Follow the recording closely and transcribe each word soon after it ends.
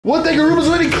What? That your room is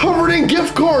already covered in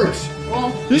gift cards.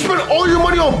 Well, You spent all your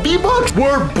money on V-Bucks?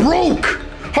 We're broke.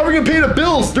 How are we gonna pay the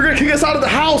bills? They're gonna kick us out of the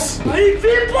house. I need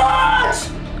V-Bucks!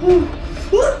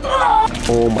 What the?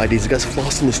 Oh my days, the guy's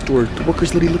flossing in the store. The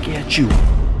worker's literally looking at you.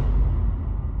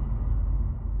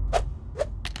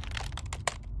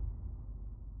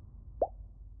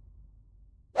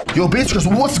 Yo,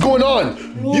 Basecamp, what's going on?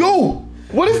 Yo,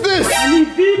 what is this? I need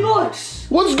V-Bucks!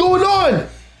 What's going on?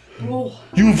 Bro,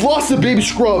 You've lost it, baby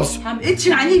Scrubs. I'm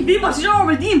itching. I need V-Bucks. These are all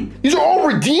redeemed. These are all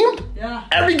redeemed? Yeah.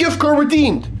 Every gift card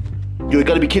redeemed. Yo, you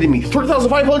gotta be kidding me.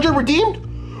 30,500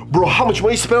 redeemed? Bro, how much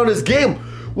money you spent on this game?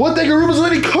 What? That your room is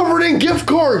already covered in gift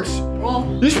cards.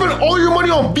 Bro. You spent all your money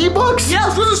on V-Bucks? Yeah,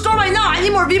 let's go to the store right now. I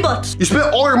need more V-Bucks. You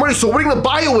spent all your money, so what are you gonna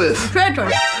buy it with? Credit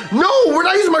card. No, we're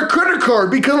not using my credit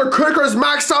card because my credit card is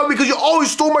maxed out because you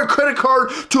always stole my credit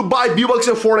card to buy V-Bucks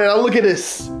in Fortnite. Now look at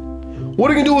this. What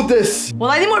are you gonna do with this? Well,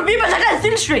 I need more V-Bucks. I gotta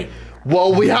think straight.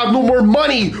 Well, we have no more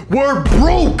money. We're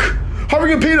broke. How are we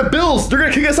gonna pay the bills? They're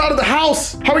gonna kick us out of the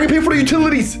house. How are we gonna pay for the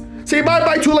utilities? Say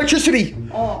bye-bye to electricity.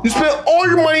 Oh. You spent all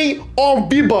your money on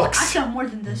V-Bucks. Actually, I have more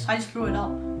than this. I just threw it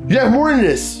out. You have more than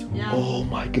this? Yeah. Oh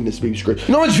my goodness, baby scratch.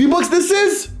 You know how much V-Bucks this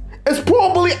is? It's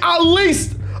probably at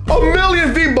least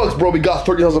 1,000,000 V-Bucks, bro. We got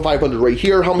 30,500 right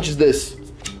here. How much is this?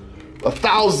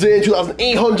 1,000,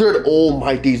 2,800. Oh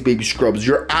my days, baby scrubs.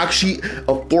 You're actually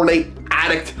a Fortnite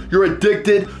addict. You're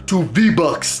addicted to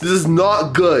V-Bucks. This is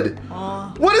not good.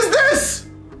 What is this?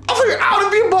 I thought you're out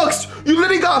of V-Bucks. You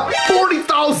literally got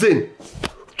 40,000.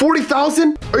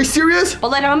 40,000? Are you serious? But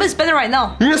like, I'm gonna spend it right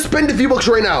now. You're gonna spend the V-Bucks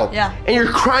right now? Yeah. And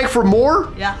you're crying for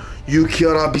more? Yeah. You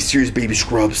cannot be serious, baby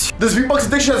scrubs. This V-Bucks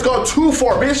addiction has gone too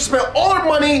far. We just spent all our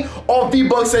money on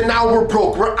V-Bucks and now we're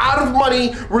broke. We're out of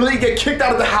money. We're gonna get kicked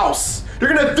out of the house. They're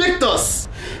gonna evict us.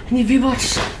 I need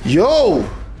V-Bucks. Yo,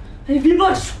 I need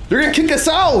V-Bucks. they're gonna kick us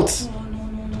out.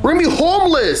 We're gonna be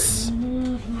homeless.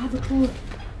 I have a code.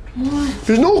 What?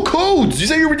 There's no codes. You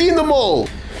said you redeemed them all.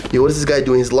 Yo, what is this guy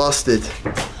doing? He's lost it.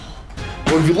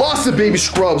 Well, you lost it, baby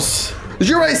scrubs. Did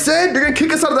you hear what I said? They're gonna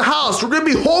kick us out of the house. We're gonna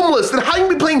be homeless. Then how are you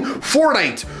gonna be playing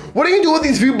Fortnite? What are you gonna do with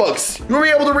these V-Bucks? You won't be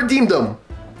able to redeem them.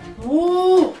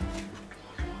 Oh.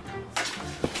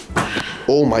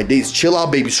 Oh my days. Chill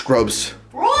out, baby scrubs.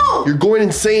 Bro. You're going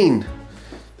insane.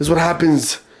 This is what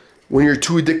happens when you're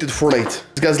too addicted to Fortnite.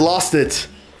 This guy's lost it.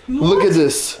 Look at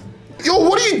this. Yo,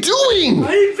 what are you doing?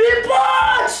 I need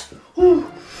V-Bucks.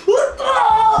 What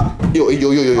the? Yo.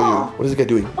 What is this guy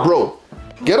doing? Bro,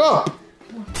 get up.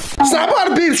 Snap out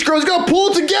of baby scrubs. You gotta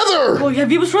pull it together. Oh, you have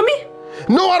V-Bucks from me?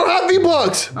 No, I don't have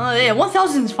V-Bucks. Oh, yeah,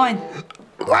 1,000 is fine.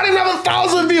 I didn't have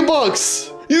 1,000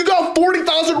 V-Bucks. You got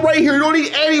 40,000 right here. You don't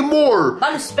need any more. I'm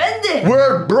about to spend it.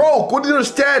 We're broke. What do you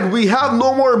understand? We have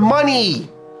no more money.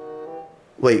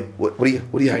 Wait, what are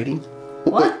you hiding?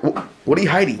 What? What are you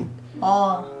hiding?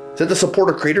 Is that the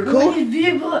supporter creator I code? need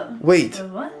V-Bucks. Wait.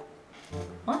 What?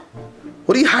 What?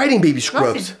 What are you hiding, baby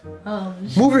scrubs? Nothing.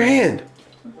 Move your hand.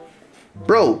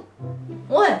 Bro,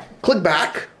 What? click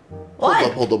back.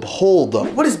 What? Hold up.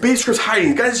 What is baby scrubs hiding?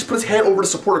 The guy just put his hand over the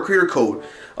supporter creator code.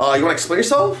 You wanna explain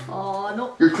yourself?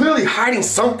 No. You're clearly hiding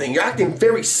something. You're acting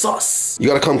very sus. You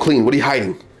gotta come clean. What are you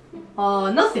hiding?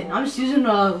 Nothing. I'm just using,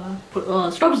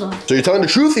 Scrubzah. So you're telling the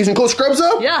truth using code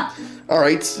Scrubzah? Yeah.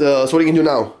 Alright, so what are you gonna do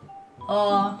now?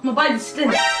 I'm gonna buy the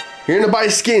skin. You're gonna buy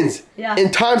skins. Yeah.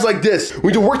 In times like this, we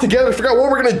need to work together to figure out what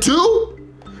we're gonna do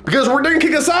because they're gonna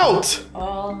kick us out. 3,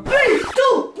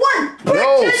 2, 1.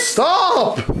 No,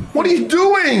 stop! What are you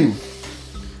doing?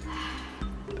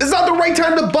 It's not the right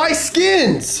time to buy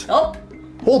skins. Nope.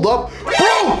 Hold up. Bro,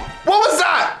 what was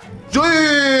that?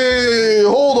 Hey,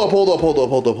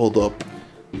 hold up.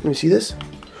 Let me see this.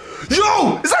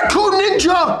 Yo, is that Code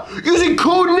Ninja? Using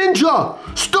Code Ninja.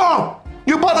 Stop.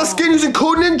 You bought the skin using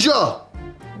Code Ninja.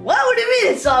 What do you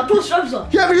mean? It's, code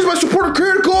Scrubzah. Yeah, because my supporter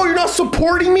creator code, you're not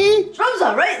supporting me?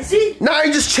 Scrubzah, right? See? Nah,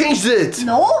 you just changed it.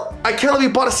 No? I can't let you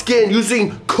buy a skin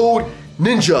using Code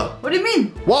Ninja. What do you mean?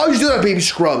 Why would you do that, baby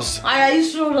scrubs? I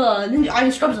used to, Ninja. I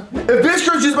use Scrubzah. If baby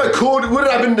scrubs used my code, we wouldn't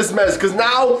have been in this mess, because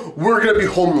now we're gonna be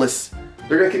homeless.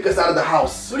 They're gonna kick us out of the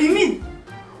house. What do you mean?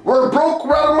 We're broke,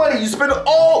 we're out of money. You spend it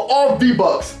all on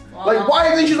V-Bucks. Like, why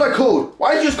didn't you use my code?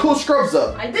 Why did you use code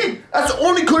Scrubzah? I did. That's the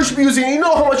only code you should be using. You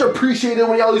know how much I appreciate it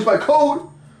when y'all use my code.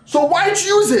 So why did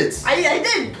you use it? I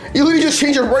did. You literally just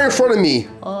changed it right in front of me.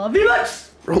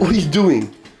 V-Bucks. Bro, what are you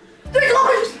doing?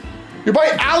 $3. You're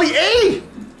buying Ali A?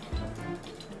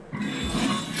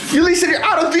 You at least said you're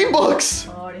out of V-Bucks.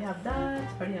 I already have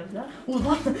that. Oh,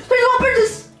 what the?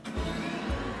 $3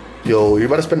 Yo, you're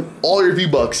about to spend all your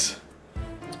V-Bucks.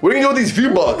 What are you gonna do with these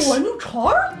V-Bucks? Oh, a new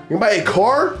car? You gonna buy a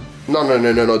car? No.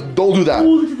 Don't do that. Oh,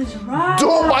 look at this ride.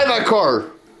 Don't buy that car.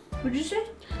 What'd you say?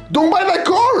 Don't buy that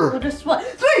car. Oh, just what?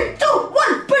 3, 2,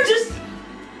 1, purchase.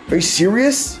 Are you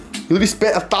serious? You literally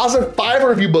spent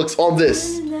 1,500 V-Bucks on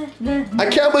this. I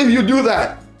can't believe you do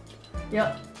that.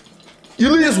 Yep. You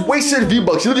literally just wasted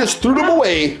V-Bucks. You literally just threw them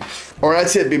away. All right,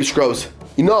 that's it, baby Scrubs.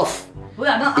 Enough. Well,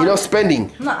 yeah, not Enough out spending.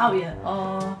 yet. I'm not out yet.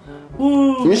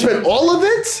 Ooh. You spent all of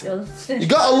it? Yeah, let's finish. You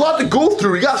got a lot to go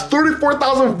through. You got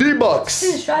 34,000 V-Bucks.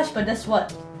 This is trash, but that's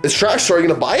what? It's trash, so are you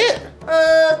gonna buy it?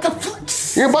 The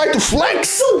flex. You're gonna buy it to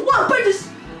flex? 2, 1, purchase.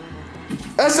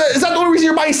 Is that the only reason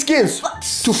you're buying skins?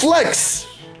 Flex. To flex.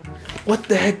 What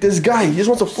the heck, this guy? He just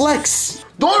wants to flex.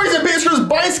 The only reason Baby Scrubs is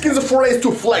buying skins of Fortnite is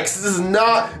to flex. This is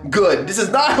not good. This is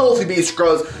not healthy, Baby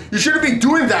Scrubs. You shouldn't be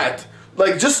doing that.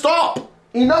 Like, just stop.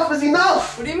 Enough is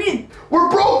enough. What do you mean? We're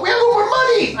broke. We have no more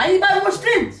money. I need to buy more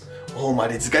skins. Oh my,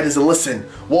 this guy doesn't listen.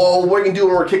 Well, what are you gonna do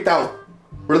when we're kicked out?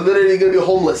 We're literally gonna be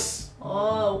homeless.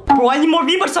 Oh. Bro, I need more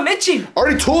V-Bucks. I'm itching. I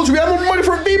already told you we have no more money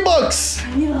for V-Bucks.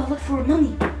 I need to look for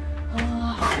money.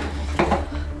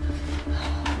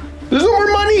 There's no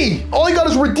more money. All I got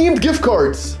is redeemed gift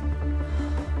cards.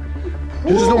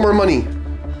 There's no more money.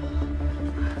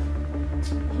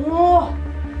 Oh,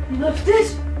 you left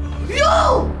this?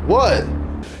 Yo! What?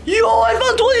 Yo, I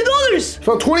found $20.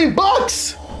 Found 20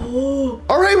 bucks. Oh.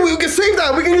 All right, we can save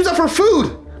that. We can use that for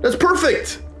food. That's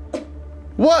perfect.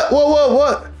 What?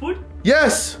 What? Food?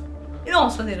 Yes. You know what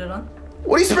I'm spending it on.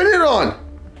 What are you spending it on?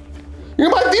 You're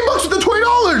gonna buy V-Bucks with the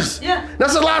 $20. Yeah.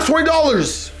 That's the last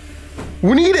 $20.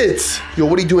 We need it. Yo,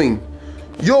 what are you doing?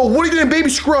 Yo, what are you doing, Baby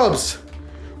Scrubs?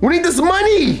 We need this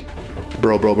money.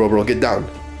 Bro, get down.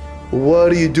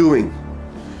 What are you doing?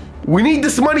 We need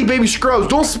this money, Baby Scrubs.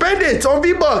 Don't spend it on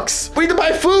V-Bucks. We need to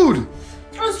buy food.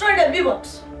 I was trying to get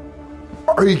V-Bucks.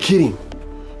 Are you kidding?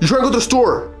 You're trying to go to the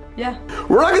store. Yeah.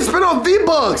 We're not gonna spend on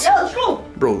V-Bucks. Yeah, let's go.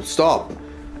 Bro, stop.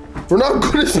 We're not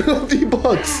gonna spend on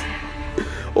V-Bucks.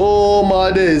 Oh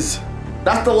my days.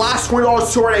 That's the last $20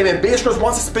 store name, and Baby Scrubs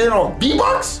wants to spend it on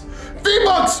V-Bucks?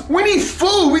 V-Bucks! We need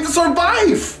food! We need to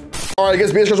survive! Alright, I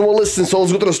guess Baby Scrubs won't listen, so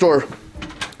let's go to the store.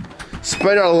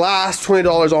 Spend our last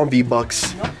 $20 on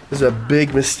V-Bucks. Yep. This is a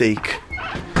big mistake.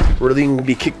 We're really gonna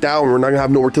be kicked out and we're not gonna have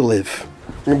nowhere to live.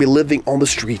 We're gonna be living on the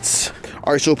streets.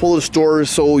 Alright, so pull to the store,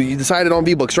 so you decided on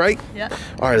V-Bucks, right? Yeah.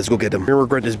 Alright, let's go get them. We're gonna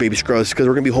regret this, Baby Scrubs, because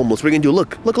we're gonna be homeless. What are you gonna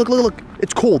do? Look.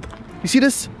 It's cold. You see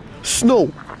this?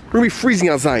 Snow. We're gonna be freezing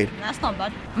outside. That's not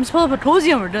bad. I'm just pulling up a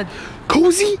cozy and we're done.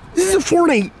 Cozy? This is a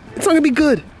Fortnite. It's not gonna be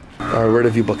good. Alright, where are the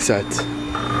V-Bucks at?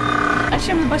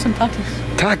 Actually, I'm gonna buy some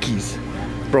Takis.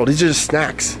 Takis? Bro, these are just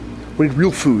snacks. We need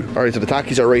real food. Alright, so the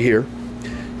Takis are right here.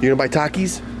 You're gonna buy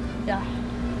Takis? Yeah.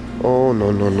 Oh,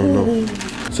 no.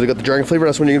 So they got the dragon flavor,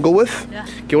 that's what you're gonna go with? Yeah.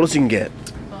 Okay, what else you can get?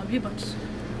 V-Bucks.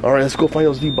 Alright, let's go find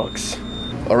those V-Bucks.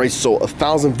 Alright, so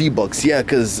 1,000 V-Bucks, yeah,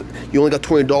 because you only got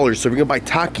 $20. So if you're gonna buy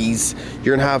Takis,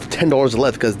 you're gonna have $10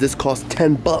 left because this costs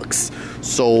 10 bucks.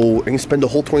 So you're gonna spend the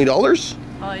whole $20?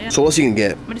 Oh, yeah. So what else you can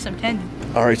get? I'm gonna some candy.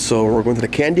 Alright, so we're going to the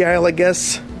candy aisle, I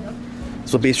guess. Yep.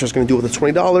 So Baster's gonna do it with the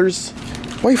 $20.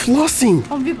 Why are you flossing?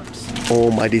 Oh, V-Bucks.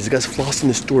 Oh my days, the guy's flossing in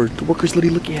the store. The workers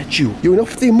literally looking at you. Yo,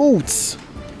 enough with the emotes.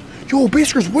 Yo,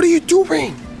 Baskers, what are you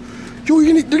doing? Yo,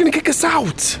 they're gonna kick us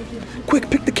out. Quick,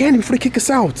 pick the candy before they kick us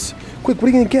out. Quick, what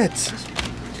are you gonna get?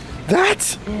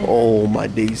 That? Yeah. Oh my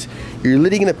days. You're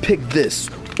literally gonna pick this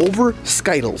over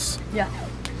Skittles. Yeah.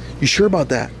 You sure about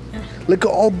that? Yeah. Look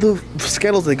at all the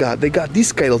Skittles they got. They got these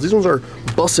Skittles. These ones are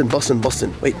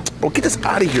bussin'. Wait, bro, get this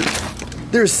out of here.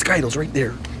 There's Skittles right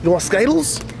there. You want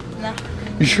Skittles? Nah.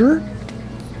 You sure?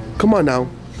 Come on now.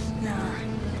 Nah.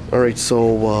 All right,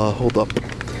 so hold up.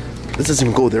 This doesn't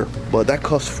even go there, but that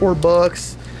costs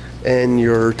 $4, and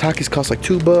your Takis cost like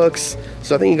 $2.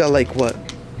 So I think you got like what,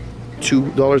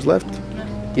 $2 left?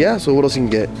 Yeah. So what else you can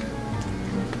get?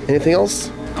 Anything else?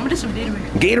 I'm gonna do some Gatorade.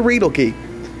 Gatorade, okay.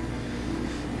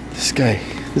 This guy,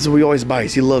 this is what he always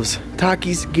buys. He loves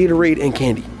Takis, Gatorade, and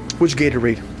candy. Which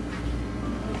Gatorade?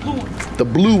 Blue one. The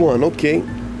blue one, okay.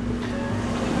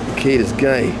 Okay, this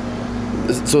guy.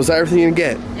 So is that everything you're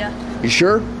gonna get? Yeah. You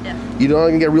sure? Yeah. You're not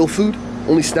gonna get real food?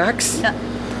 Only snacks? Yeah.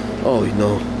 Oh,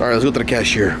 no. All right, let's go to the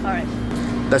cashier. All right.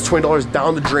 That's $20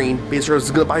 down the drain. Baser is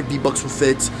gonna buy V-Bucks with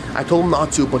it. I told him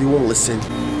not to, but he won't listen.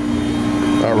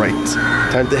 All right,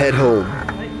 time to head home.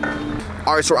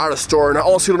 All right, so we're out of the store, and I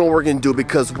also don't know what we're gonna do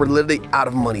because we're literally out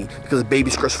of money because of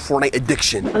Baby Scrub's Fortnite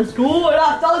addiction. Let's go. I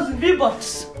got 1,000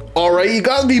 V-Bucks. All right, you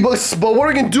got V-Bucks, but what are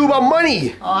we gonna do about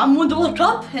money? I'm winning the World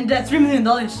Cup and that's $3 million.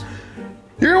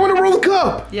 You're gonna win a World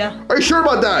Cup? Yeah. Are you sure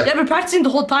about that? Yeah, I've been practicing the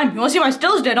whole time. You wanna see my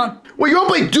skills dead on? Wait, you wanna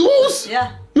play duels?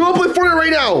 Yeah. You wanna play Fortnite right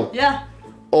now? Yeah.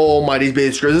 Oh my days,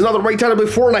 Baby Scrubs. This is not the right time to play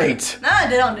Fortnite. Nah,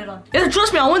 dead on. You have to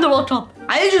trust me, I'll win the World Cup.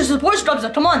 I need you to support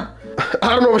Scrubzah, come on. I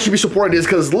don't know if I should be supporting this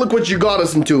because look what you got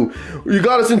us into. You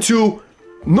got us into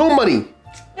no money.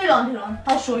 Hold on.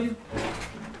 I'll show you.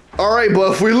 All right,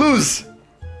 but if we lose,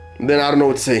 then I don't know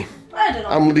what to say.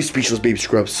 I'm literally speechless, Baby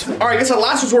Scrubs. All right, I guess our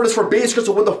last resort is for Baby Scrubs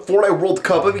to win the Fortnite World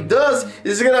Cup. If he does,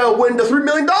 he's gonna win the $3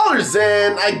 million,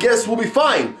 and I guess we'll be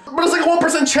fine. But it's like a 1%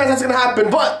 chance that's gonna happen,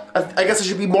 but I guess I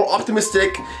should be more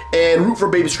optimistic and root for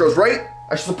Baby Scrubs, right?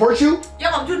 I should support you?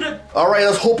 Yeah, I'm doing it. All right,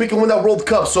 let's hope he can win that World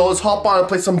Cup. So let's hop on and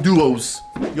play some duos.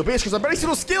 Yo, Baby Scrubs, I better see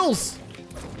those skills.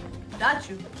 Got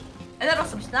you. And I got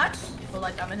some snacks for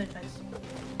like I'm energized.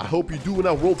 I hope you do win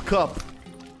that World Cup.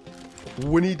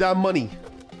 We need that money.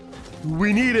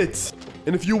 We need it.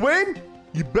 And if you win,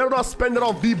 you better not spend it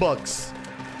on V-Bucks.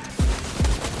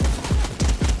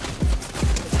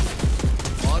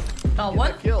 Come on.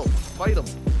 What? Kill. Fight him.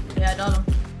 Yeah, I got him.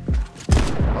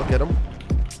 I'll get him.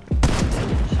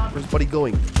 Where's Buddy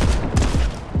going?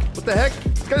 What the heck?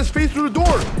 He's got his face through the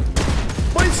door.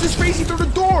 Buddy's just facing through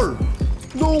the door.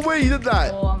 No way he did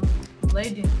that. Oh, I'm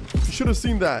lagging. You should have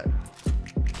seen that.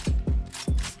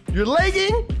 You're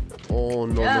lagging? Oh,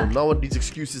 no, yeah. No one needs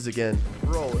excuses again.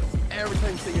 Bro, every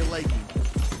time you say you're lagging.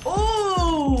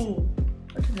 Oh!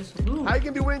 Look at this loot. How you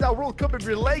gonna be winning that World Cup if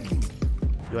you're lagging?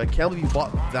 Yo, I can't believe you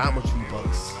bought that much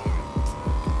V-Bucks.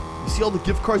 You see all the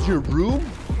gift cards in your room?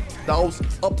 That was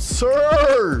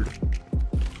absurd.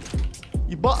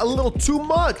 You bought a little too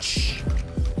much.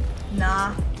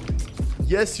 Nah.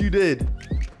 Yes, you did.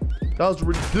 That was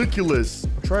ridiculous.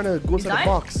 I'm trying to go inside the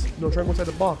box. No, I'm trying to go inside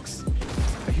the box.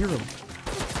 I hear him.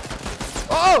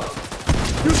 Oh!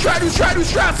 Use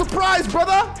strat! Surprise,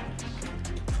 brother!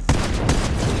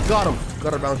 Got him.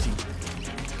 Got our bounty.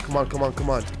 Come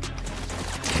on.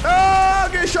 Oh,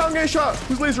 get shot.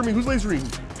 Who's lasering me?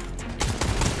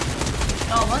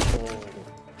 Oh, what? Oh,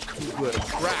 too good.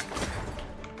 Crack.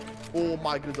 Oh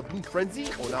my goodness, the blue frenzy?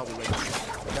 Oh,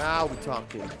 now we're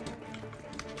talking.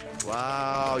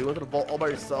 Wow, you went to the vault all by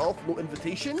yourself? No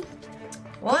invitation?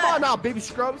 What? Come on now, Baby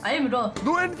Scrubs. I am done.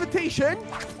 No invitation?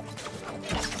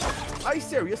 Are you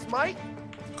serious, Mike?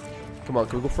 Come on,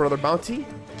 can we go for another bounty?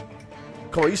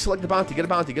 Come on, you select the bounty. Get a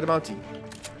bounty.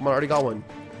 Come on, I already got one.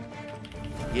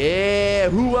 Yeah,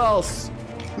 who else?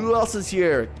 Who else is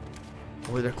here?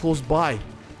 Oh, they're close by.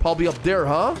 Probably up there,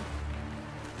 huh?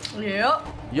 Yeah.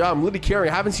 Yeah, I'm literally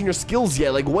carrying. I haven't seen your skills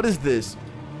yet. Like, what is this?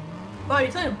 Bro,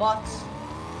 you're telling bots.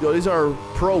 Yo, these are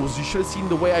pros. You should have seen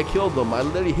the way I killed them. I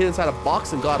literally hid inside a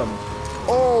box and got them.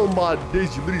 Oh my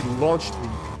days, you literally launched me.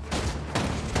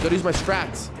 Gotta use my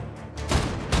strats.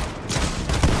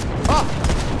 Ah!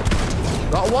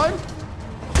 Got one.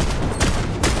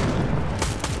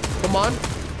 Come on.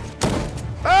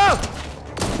 Ah!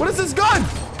 What is this gun?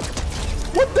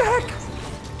 What the heck?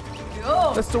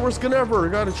 Yo. That's the worst gun ever.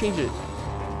 You gotta change it.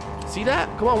 See that?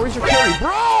 Come on, where's your carry?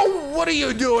 Bro, what are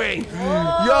you doing?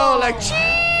 Whoa. Yo, like,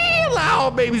 chill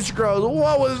out, Baby Scrubs.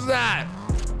 What was that?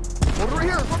 One right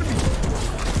here in front of me.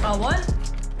 What?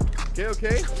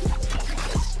 Okay.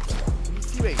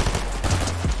 Teammate.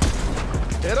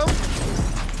 Hit him.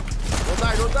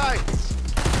 Don't die.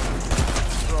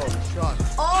 Bro, shot.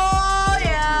 Oh,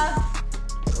 yeah.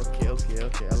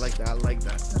 Okay. I like that.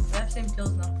 We have same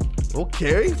kills now.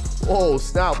 Okay. Oh,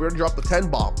 snap. We're gonna drop the 10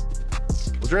 bomb.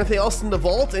 Was there anything else in the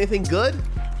vault? Anything good?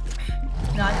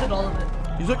 Nah, I took all of it.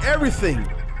 You took everything.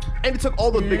 And you took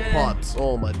all the big pots.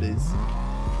 Oh, my days.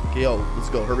 Okay, yo, let's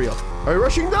go. Hurry up. Are you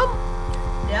rushing them?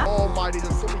 Yeah. Oh, my days.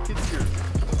 There's so many kids here.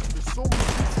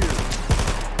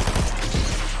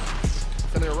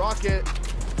 Sending a rocket.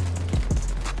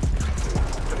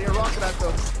 At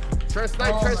them. Try to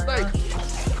snipe. Try to snipe.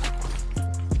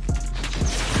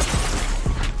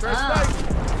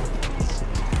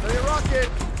 Sending a rocket.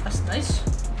 That's nice.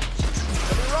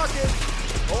 Sending a rocket.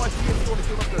 Oh, I see him.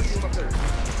 See him up there.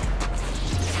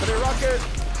 Sending a rocket.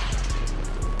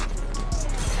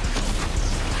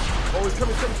 Oh, he's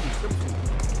coming to me. Coming.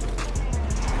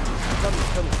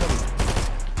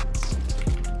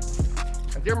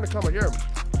 I dare him to come.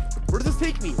 Where does this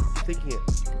take me? Taking it.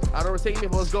 I don't know where it's taking me,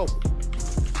 but let's go.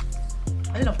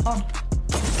 I need a pump.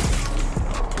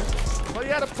 Oh, you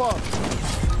had a pump.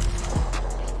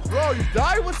 Bro, you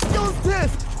died? What skill is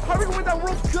this? How are we gonna win that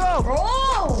World Cup?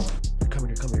 Bro!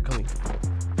 You're coming.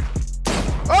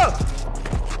 Ah!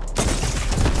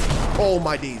 Oh,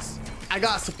 my days. I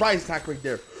got a surprise attack right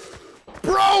there.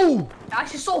 Bro!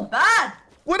 Actually, so bad.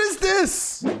 What is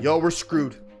this? Yo, we're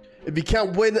screwed. If you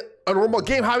can't win a normal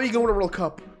game, how are you gonna win a World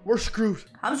Cup? We're screwed.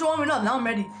 I'm just warming up. Now I'm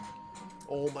ready.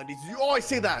 Oh my days, you always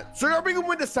say that. So you're gonna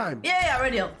win this time. Yeah,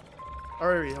 ready up.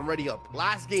 Alright, I'm ready up.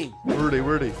 Last game. Where are they?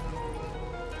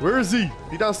 Where is he?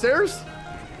 He downstairs?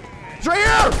 He's right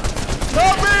here!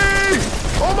 Help me!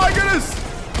 Oh my goodness!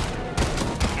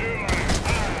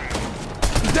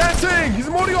 emoting! He's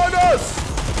emoting on us!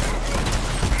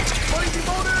 Buddy's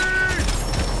emoting!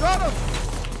 Got him!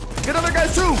 Get other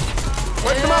guys too!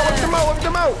 Wipe them out, wipe them out, wipe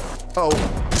them out! Uh-oh.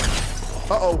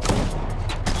 Uh-oh.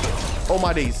 Oh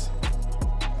my days.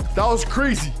 That was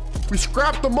crazy. We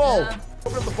scrapped them all. Yeah.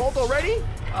 Open up the vault already?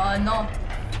 No.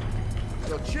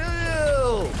 Yo,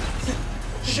 chill!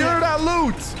 Share that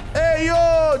loot! Hey,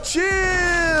 yo,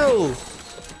 chill!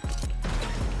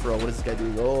 Bro, what is this guy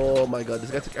doing? Oh my god, this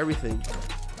guy took everything.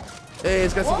 Hey,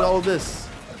 this guy took all of this.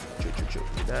 Chill.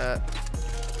 That.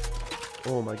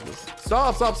 Oh my goodness.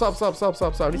 Stop. I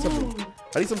need something.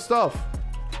 I need some stuff.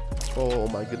 Oh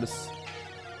my goodness.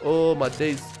 Oh my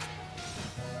days.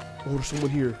 Oh, there's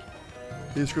someone here.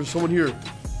 Hey, there's someone here.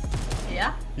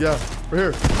 Yeah? Yeah, right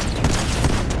here.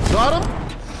 Got him?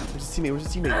 Where's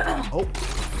his teammate? Oh.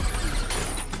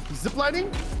 He's ziplining?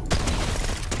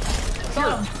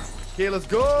 Got him. Okay, let's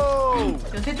go.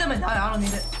 Yo, take them and I don't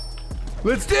need it.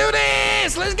 Let's do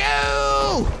this. Let's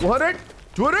go. 100,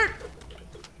 200.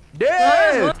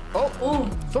 Dead. Oh,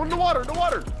 someone in the water,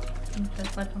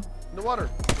 That's like him. In the water.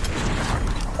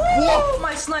 Whoa,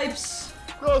 my snipes.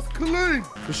 That's clean.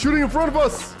 They're shooting in front of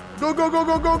us. Go.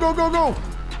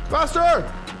 Faster.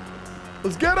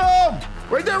 Let's get him.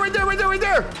 Right there.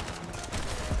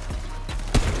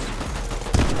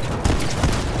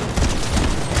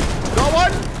 Got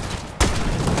one.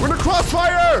 We're in the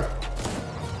crossfire.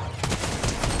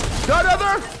 Got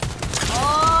another.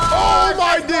 Oh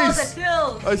my days.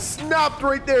 I snapped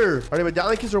right there. Are they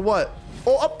medallion keys or what?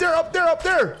 Oh, up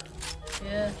there.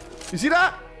 Yeah. You see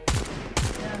that?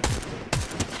 Yeah.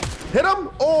 Hit him.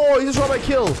 Oh, he just robbed my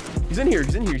kill. He's in here.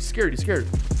 He's scared.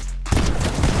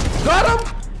 Got him.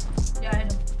 Yeah, I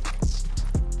hit him.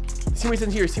 Teammates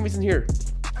in here.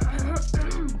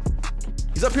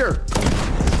 He's up here.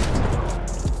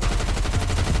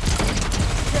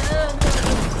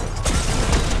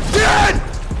 Dead!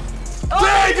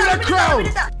 Dead in the crowd!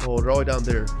 Oh, they're all the way down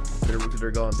there.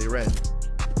 They're gone. They ran.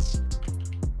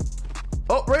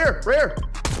 Oh, right here.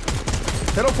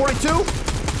 Head on 42.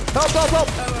 Help.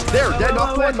 There, dead.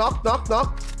 Knocked one. Knock.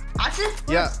 Actually?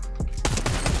 Yeah.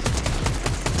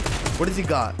 What does he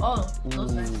got? Oh,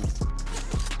 those guys.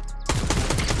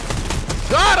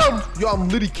 Got him! Yo, I'm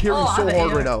literally carrying so hard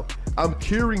AR. right now. I'm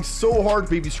carrying so hard,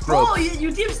 baby scrub. Oh,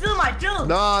 you keep stealing my kills.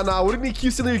 Nah. What do you mean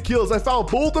keep stealing your kills? I found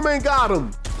both of them and got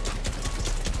them.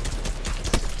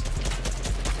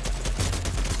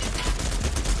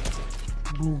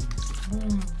 Boom.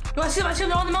 Yo, I see them.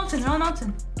 They're on the mountain.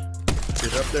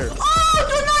 Get up there. Oh,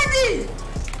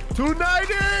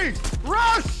 290!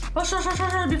 Rush! Rush,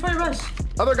 before you rush.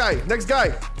 Other guy. Next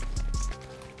guy.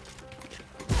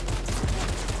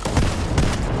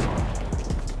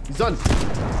 He's done.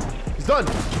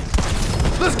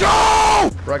 Let's go!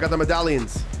 Bro, I got the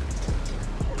medallions.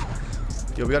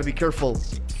 Yo, we gotta be careful.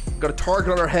 Got a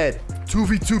target on our head.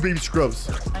 2v2, baby scrubs.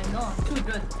 I know, too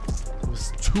good. It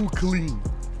was too clean.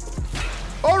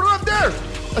 Oh, they're up there!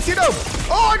 I see them!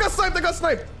 Oh, I got sniped!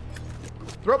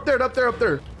 They're up there.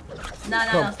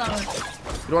 Nah, it's not good.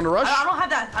 You want to rush? I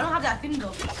don't have that thing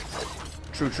though.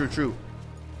 True.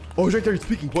 Oh, he's right there. He's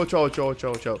speaking. Watch out.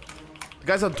 The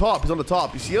guy's on top. He's on the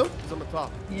top. You see him? He's on the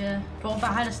top. Yeah. Bro, if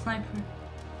I had a sniper.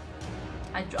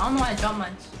 I don't know why I dropped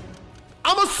mine.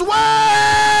 I'm a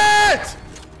sweat!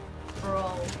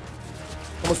 Bro.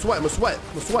 I'm a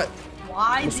sweat.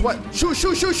 Why? Shoot.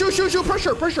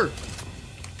 Pressure.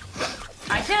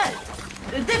 I can't.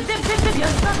 Dip.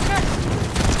 Yes,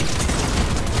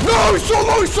 No, he's so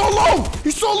low.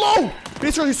 He's so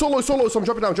low. So I'm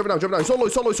jumping down. He's solo. No,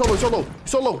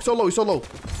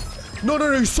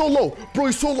 he's so low. Bro,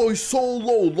 he's so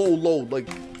low. Like,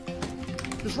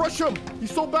 just rush him.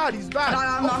 He's so bad. He's bad.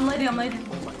 I'm lady. Oh my,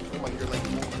 you're like...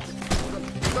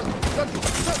 Done.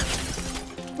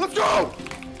 Let's go!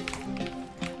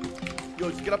 Yo,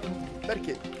 just get up and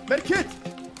medkit.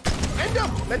 End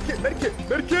up!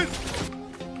 Medkit!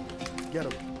 Get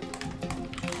him.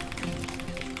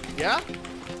 Yeah?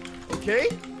 Okay?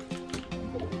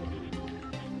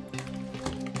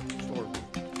 Storm.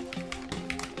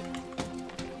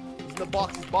 He's in the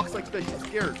box. He's boxed like fish. He's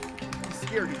scared.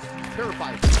 He's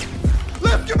terrified.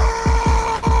 Let's go!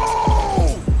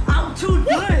 I'm too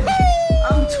good.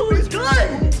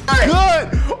 Good!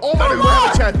 Oh my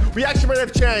god, we actually might have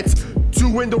a chance to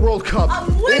win the World Cup.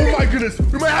 Oh my goodness,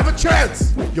 we might have a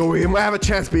chance. Yo, we might have a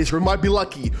chance, basically. We might be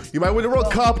lucky. You might win the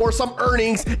World Cup or some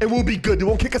earnings, and we'll be good. They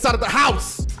won't kick us out of the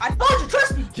house. I thought you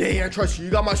trust me. Yeah, I trust you.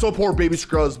 You got my support, baby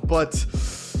scrubs. But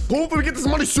hopefully we get this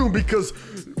money soon because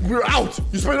we're out.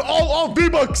 You spent all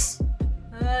V-Bucks.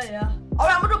 Yeah. All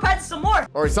right, I'm gonna go patch some more.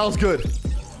 All right, sounds good.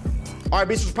 All right,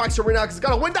 Mr. practicing right now because it's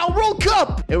got to win that World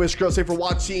Cup. Anyways, girls, thanks for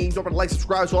watching. Don't forget to like,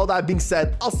 subscribe. So all that being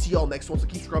said, I'll see y'all next one. So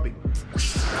keep scrubbing.